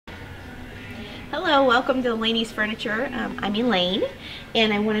Hello, welcome to Lainey's Furniture. I'm Elaine,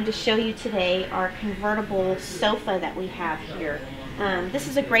 and I wanted to show you today our convertible sofa that we have here. This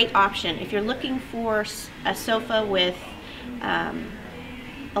is a great option if you're looking for a sofa with a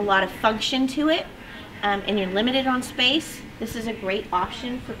lot of function to it, and you're limited on space. This is a great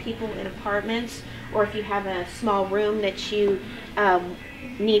option for people in apartments, or if you have a small room that you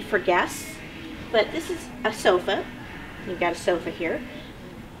need for guests. But this is a sofa. You've got a sofa here.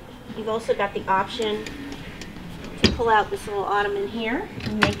 You've also got the option to pull out this little ottoman here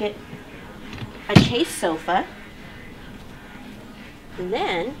and make it a chase sofa. And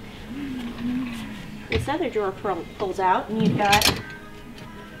then this other drawer pulls out, and you've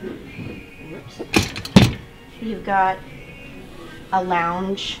got a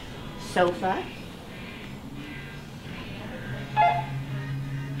lounge sofa.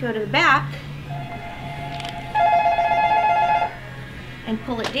 Go to the back and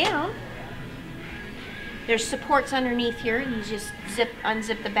pull it down. There's supports underneath here. You just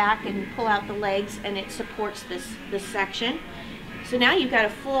unzip the back and pull out the legs, and it supports this section. So now you've got a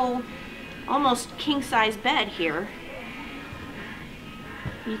full, almost king-size bed here.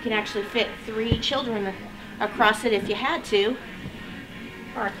 You can actually fit 3 children across it if you had to,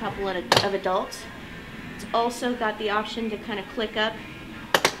 or a couple of adults. It's also got the option to kind of click up,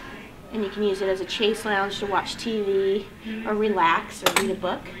 and you can use it as a chase lounge to watch TV or relax or read a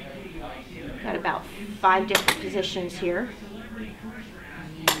book. Got about 5 different positions here.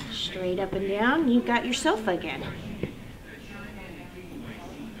 Straight up and down, you've got your sofa again.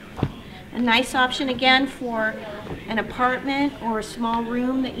 A nice option again for an apartment or a small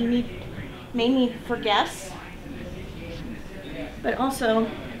room that you may need for guests, but also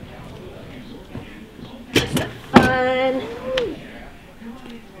just a fun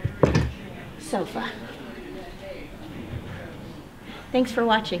sofa. Thanks for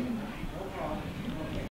watching.